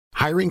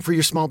Hiring for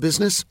your small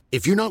business?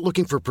 If you're not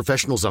looking for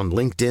professionals on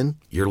LinkedIn,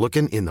 you're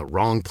looking in the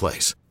wrong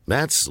place.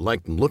 That's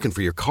like looking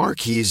for your car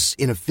keys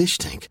in a fish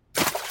tank.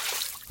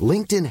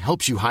 LinkedIn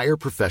helps you hire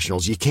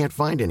professionals you can't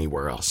find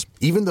anywhere else,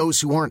 even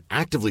those who aren't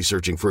actively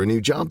searching for a new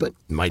job but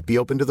might be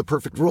open to the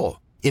perfect role.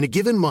 In a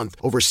given month,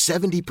 over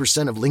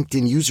 70% of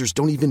LinkedIn users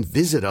don't even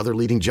visit other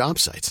leading job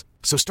sites.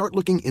 So start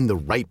looking in the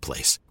right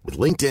place. With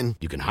LinkedIn,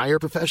 you can hire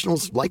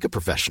professionals like a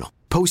professional.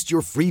 Post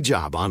your free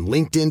job on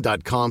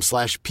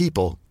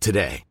linkedin.com/people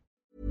today.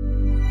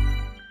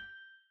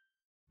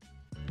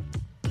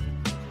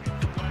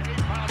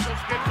 Marshall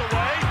skips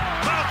away.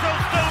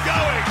 Marshall's still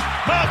going.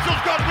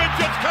 Marshall's got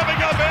Richards coming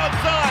up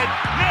outside.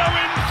 Now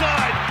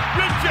inside.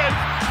 Richards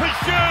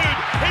pursued.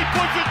 He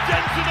pushes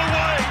Jensen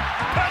away.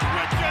 Pat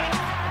Richards.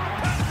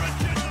 Pat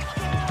Richards has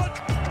scored.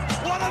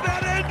 What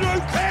about Andrew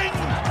King?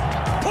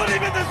 Put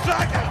him in the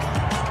circuit.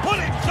 Put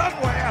him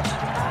somewhere.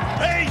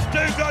 He's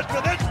too good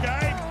for this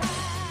game.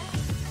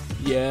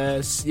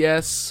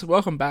 Yes.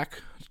 Welcome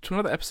back to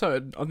another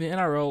episode of the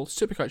NRL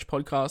Supercoach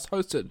podcast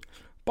hosted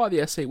by the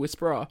SC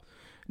Whisperer.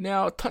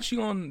 Now, touching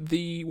on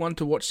the one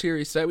to watch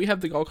series today, we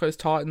have the Gold Coast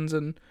Titans,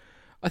 and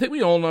I think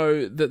we all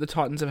know that the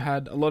Titans have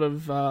had a lot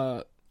of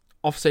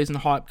off-season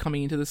hype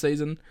coming into the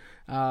season.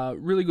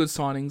 Really good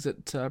signings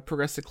that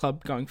progress the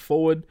club going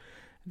forward.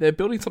 They're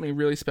building something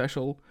really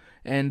special,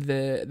 and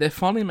they're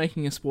finally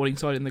making a sporting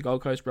side in the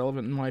Gold Coast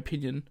relevant, in my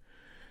opinion.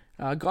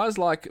 Guys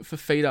like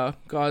Fafita,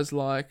 guys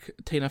like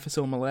Tina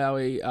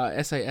Fasil-Malawi,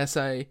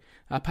 SASA,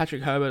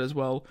 Patrick Herbert as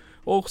well,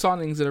 all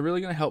signings that are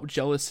really going to help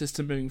gel this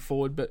system moving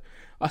forward, but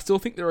I still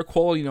think they're a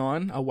quality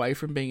 9 away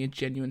from being a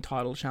genuine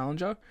title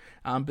challenger,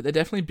 but they're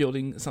definitely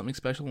building something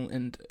special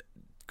and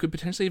could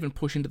potentially even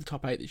push into the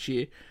top 8 this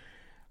year.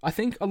 I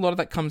think a lot of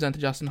that comes down to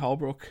Justin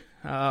Holbrook.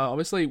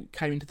 Obviously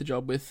came into the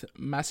job with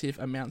massive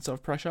amounts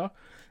of pressure,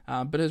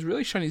 but has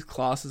really shown his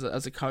class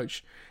as a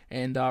coach,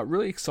 and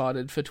really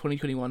excited for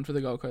 2021 for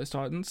the Gold Coast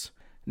Titans.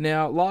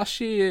 Now,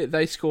 last year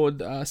they scored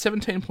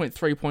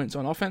 17.3 points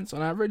on offense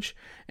on average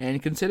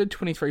and conceded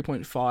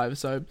 23.5,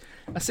 so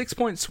a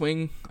 6-point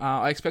swing.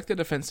 I expect their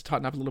defense to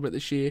tighten up a little bit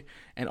this year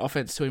and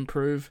offense to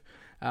improve.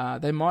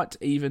 They might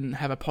even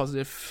have a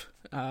positive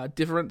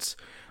difference.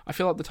 I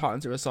feel like the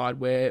Titans are a side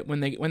where when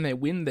they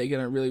win, they're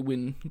going to really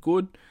win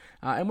good,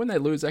 and when they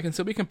lose, they can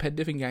still be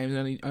competitive in games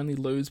and only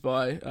lose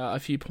by a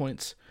few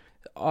points.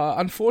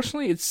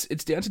 Unfortunately, it's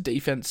down to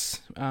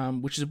defense,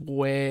 which is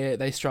where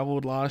they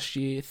struggled last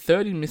year.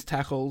 3rd in missed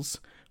tackles,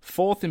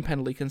 4th in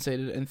penalty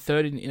conceded, and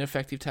 3rd in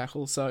ineffective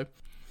tackles. So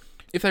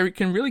if they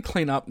can really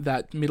clean up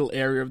that middle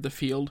area of the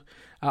field,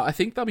 I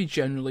think they'll be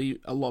generally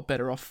a lot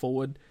better off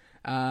forward.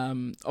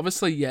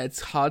 Obviously, yeah,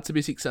 it's hard to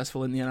be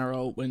successful in the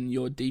NRL when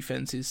your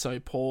defense is so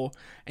poor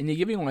and you're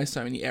giving away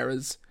so many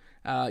errors.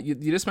 You're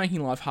just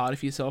making life harder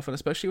for yourself, and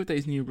especially with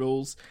these new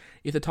rules,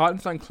 if the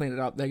Titans don't clean it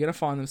up, they're going to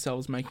find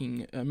themselves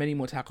making many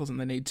more tackles than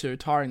they need to,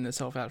 tiring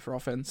themselves out for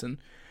offense. And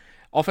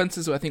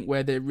offenses, I think,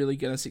 where they're really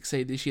going to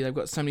succeed this year. They've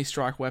got so many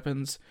strike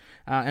weapons,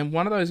 and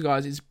one of those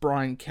guys is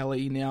Brian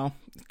Kelly. Now,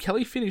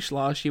 Kelly finished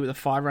last year with a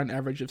 5-run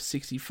average of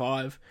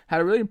 65,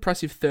 had a really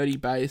impressive 30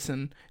 base,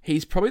 and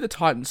he's probably the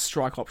Titans'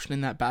 strike option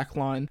in that back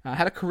line.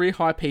 Had a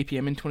career-high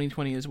PPM in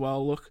 2020 as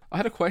well. Look, I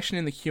had a question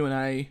in the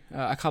Q&A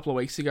a couple of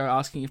weeks ago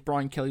asking if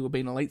Brian Kelly will be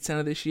an elite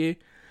centre this year.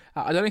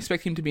 I don't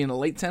expect him to be an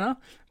elite centre,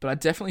 but I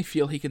definitely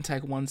feel he can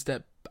take one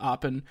step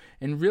up and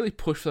really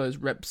push for those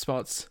rep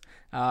spots.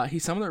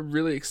 He's someone that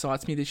really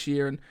excites me this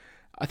year, and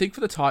I think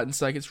for the Titans'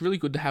 sake, it's really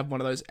good to have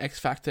one of those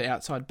X-factor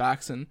outside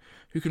backs and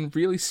who can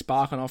really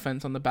spark an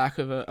offense on the back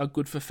of a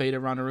good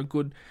Fafita run or a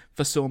good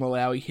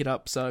Fasil-Malawi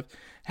hit-up. So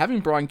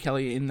having Brian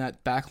Kelly in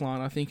that back line,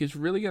 I think, is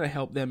really going to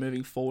help them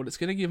moving forward. It's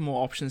going to give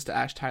more options to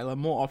Ash Taylor,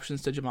 more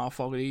options to Jamal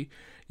Fogarty.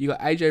 You got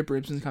AJ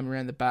Brimson coming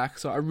around the back.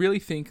 So I really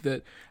think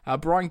that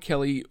Brian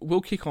Kelly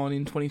will kick on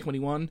in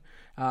 2021.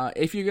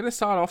 If you're going to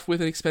start off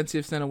with an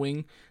expensive centre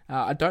wing,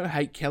 I don't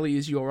hate Kelly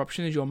as your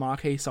option, as your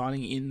marquee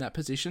signing in that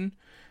position.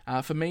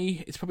 For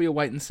me, it's probably a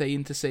wait and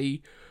see to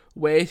see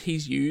where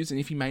he's used and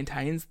if he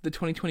maintains the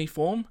 2020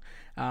 form.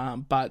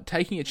 But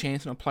taking a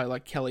chance on a player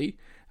like Kelly,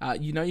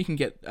 you know you can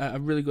get a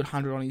really good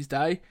 100 on his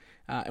day.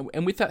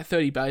 And with that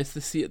 30 base,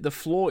 the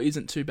floor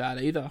isn't too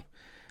bad either.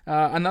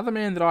 Another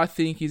man that I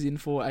think is in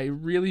for a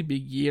really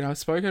big year, and I've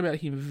spoken about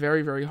him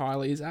very, very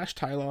highly, is Ash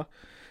Taylor.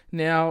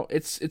 Now,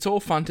 it's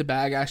all fun to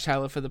bag Ash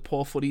Taylor for the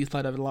poor footy he's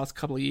played over the last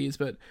couple of years,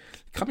 but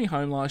coming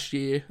home last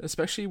year,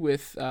 especially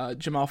with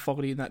Jamal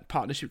Fogarty and that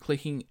partnership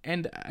clicking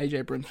and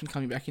AJ Brimson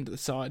coming back into the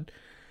side,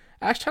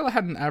 Ash Taylor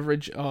had an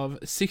average of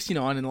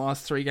 69 in the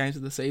last 3 games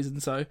of the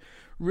season, so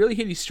really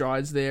hit his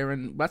strides there,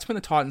 and that's when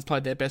the Titans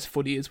played their best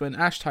footy, is when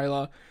Ash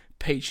Taylor,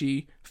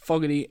 Peachy,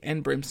 Fogarty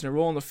and Brimson are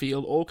all on the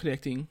field, all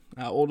connecting,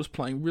 all just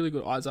playing really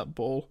good eyes-up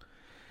ball.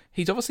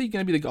 He's obviously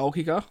going to be the goal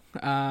kicker,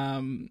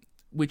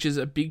 which is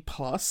a big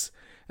plus,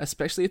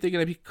 especially if they're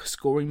going to be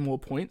scoring more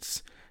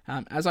points.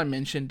 As I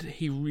mentioned,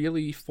 he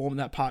really formed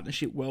that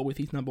partnership well with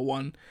his number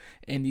 1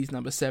 and his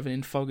number 7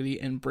 in Fogarty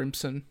and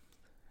Brimson.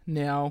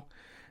 Now,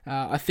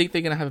 I think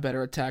they're going to have a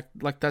better attack.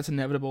 Like, that's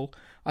inevitable.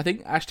 I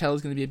think Ash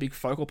Taylor's going to be a big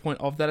focal point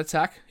of that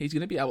attack. He's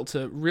going to be able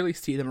to really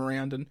steer them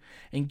around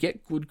and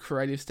get good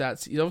creative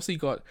stats. He's obviously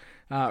got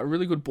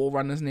really good ball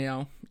runners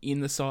now in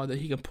the side that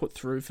he can put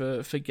through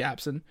for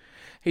gaps, and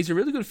he's a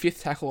really good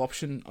fifth tackle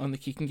option on the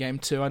kicking game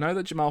too. I know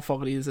that Jamal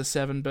Fogarty is a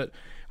 7, but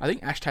I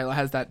think Ash Taylor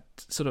has that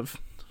sort of,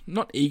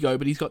 not ego,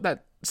 but he's got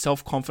that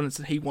self-confidence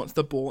that he wants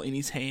the ball in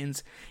his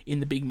hands in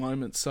the big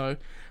moments. So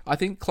I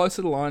think close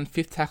to the line,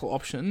 fifth tackle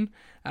option,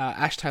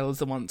 Ash Taylor's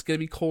the one that's going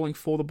to be calling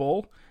for the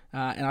ball,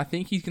 and I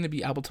think he's going to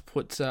be able to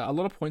put a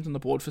lot of points on the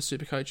board for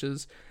super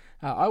coaches.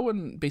 I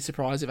wouldn't be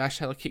surprised if Ash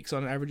Taylor kicks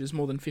on and averages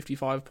more than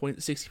 55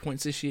 points, 60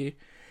 points this year,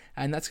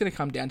 and that's going to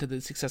come down to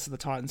the success of the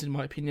Titans, in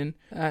my opinion.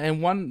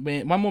 And one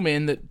more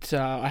man that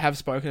I have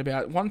spoken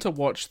about, one to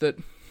watch that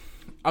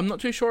I'm not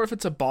too sure if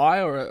it's a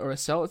buy or a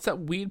sell. It's that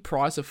weird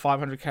price of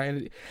 $500K,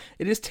 and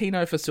it is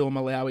Tino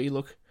Fa'asuamaleaui.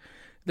 Look,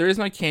 there is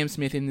no Cam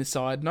Smith in this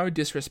side. No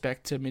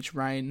disrespect to Mitch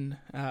Rain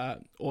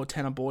or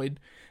Tanner Boyd,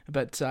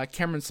 but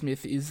Cameron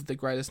Smith is the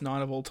greatest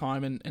 9 of all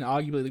time and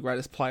arguably the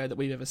greatest player that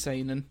we've ever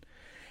seen, and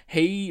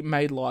he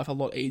made life a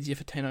lot easier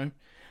for Tino.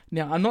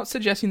 Now, I'm not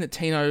suggesting that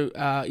Tino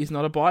is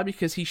not a buy,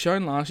 because he's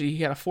shown last year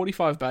he had a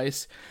 45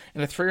 base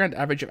and a 3-round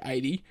average of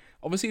 80.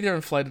 Obviously, they're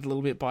inflated a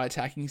little bit by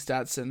attacking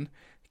stats, and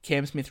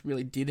Cam Smith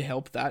really did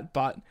help that,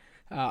 but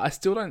I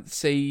still don't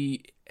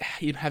see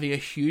him having a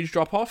huge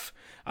drop-off.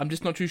 I'm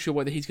just not too sure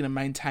whether he's going to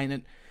maintain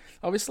it.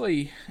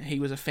 Obviously, he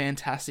was a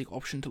fantastic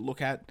option to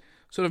look at.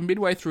 Sort of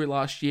midway through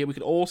last year, we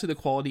could all see the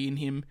quality in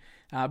him,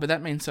 but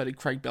that means so did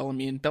Craig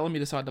Bellamy, and Bellamy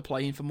decided to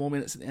play him for more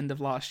minutes at the end of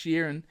last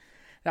year, and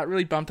that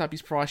really bumped up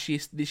his price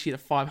this year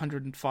to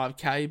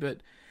 $505K,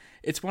 but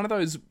it's one of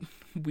those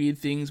weird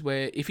things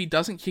where if he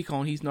doesn't kick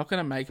on, he's not going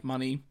to make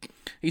money.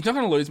 He's not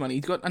going to lose money.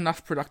 He's got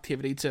enough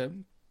productivity to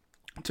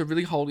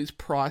really hold his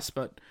price,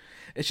 but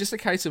it's just a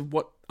case of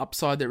what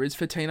upside there is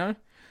for Tino.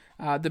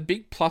 The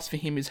big plus for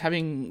him is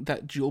having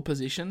that dual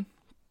position.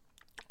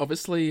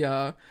 Obviously,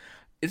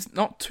 it's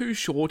not too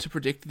sure to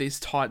predict this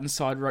Titans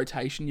side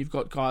rotation. You've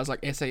got guys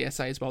like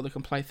SASA as well that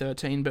can play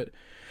 13, but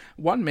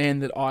one man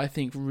that I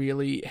think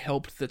really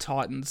helped the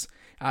Titans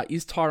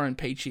is Tyrone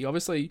Peachey.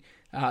 Obviously,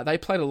 they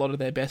played a lot of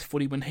their best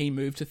footy when he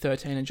moved to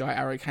 13 and Jai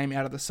Arrow came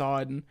out of the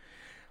side, and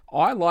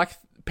I like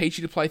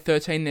Peachey to play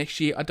 13 next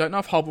year. I don't know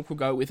if Holbrook will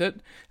go with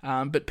it,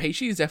 but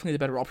Peachey is definitely the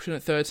better option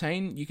at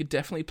 13. You could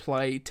definitely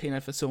play Tino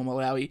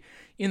Fa'asuamaleaui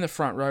in the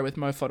front row with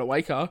Mo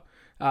Fotuaika.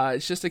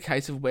 It's just a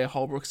case of where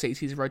Holbrook sees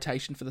his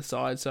rotation for the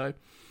side, so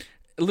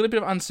a little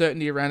bit of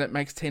uncertainty around it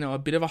makes Tino a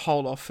bit of a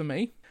hold-off for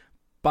me,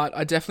 but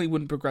I definitely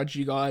wouldn't begrudge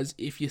you guys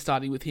if you're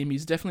starting with him.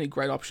 He's definitely a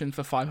great option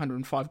for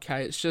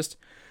 $505K. It's just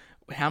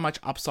how much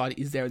upside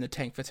is there in the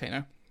tank for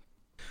Tino.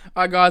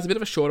 Alright guys, a bit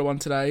of a shorter one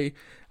today,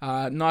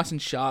 nice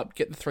and sharp,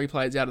 get the 3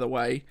 players out of the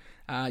way.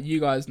 You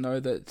guys know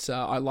that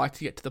I like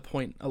to get to the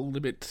point a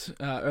little bit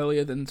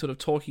earlier than sort of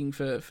talking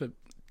for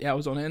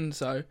hours on end,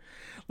 so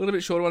a little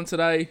bit shorter one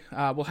today.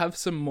 We'll have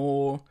some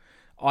more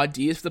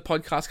ideas for the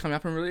podcast coming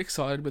up. I'm really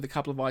excited with a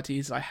couple of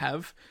ideas that I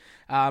have.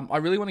 I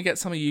really want to get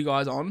some of you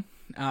guys on.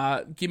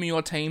 Give me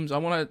your teams. I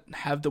want to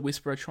have the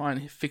Whisperer try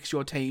and fix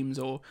your teams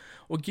or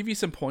give you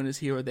some pointers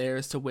here or there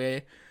as to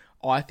where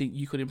I think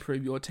you could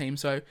improve your team.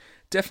 So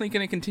definitely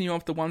going to continue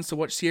off the ones to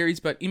watch series,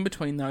 but in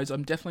between those,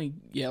 I'm definitely,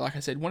 like I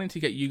said, wanting to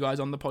get you guys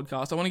on the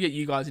podcast. I want to get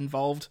you guys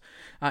involved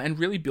and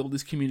really build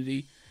this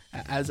community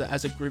as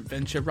a group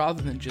venture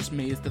rather than just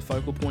me as the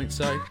focal point.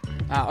 So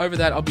over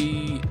that, I'll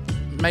be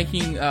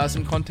making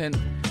some content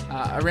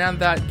around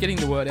that, getting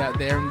the word out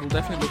there, and we'll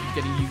definitely look at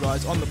getting you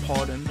guys on the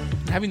pod and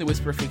having the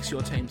Whisperer fix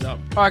your teams up.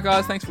 Alright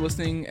guys, thanks for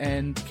listening,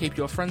 and keep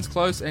your friends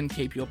close and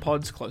keep your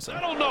pods closer.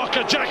 That'll knock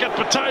a jacket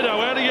potato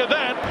out of you,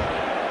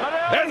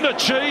 that. And the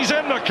cheese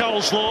and the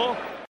coleslaw.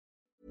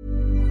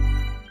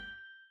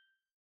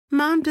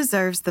 Mom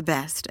deserves the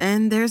best,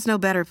 and there's no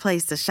better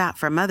place to shop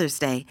for Mother's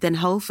Day than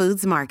Whole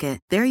Foods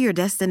Market. They're your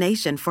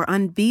destination for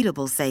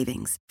unbeatable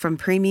savings, from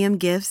premium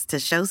gifts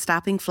to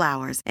show-stopping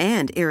flowers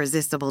and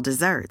irresistible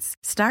desserts.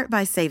 Start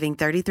by saving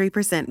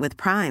 33% with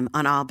Prime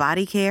on all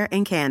body care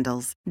and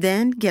candles.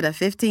 Then get a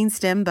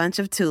 15-stem bunch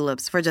of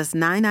tulips for just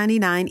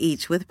 $9.99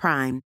 each with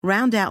Prime.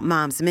 Round out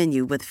Mom's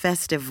menu with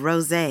festive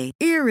rosé,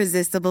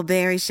 irresistible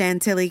berry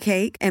chantilly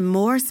cake, and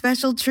more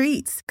special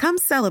treats. Come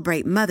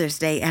celebrate Mother's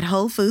Day at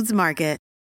Whole Foods Market.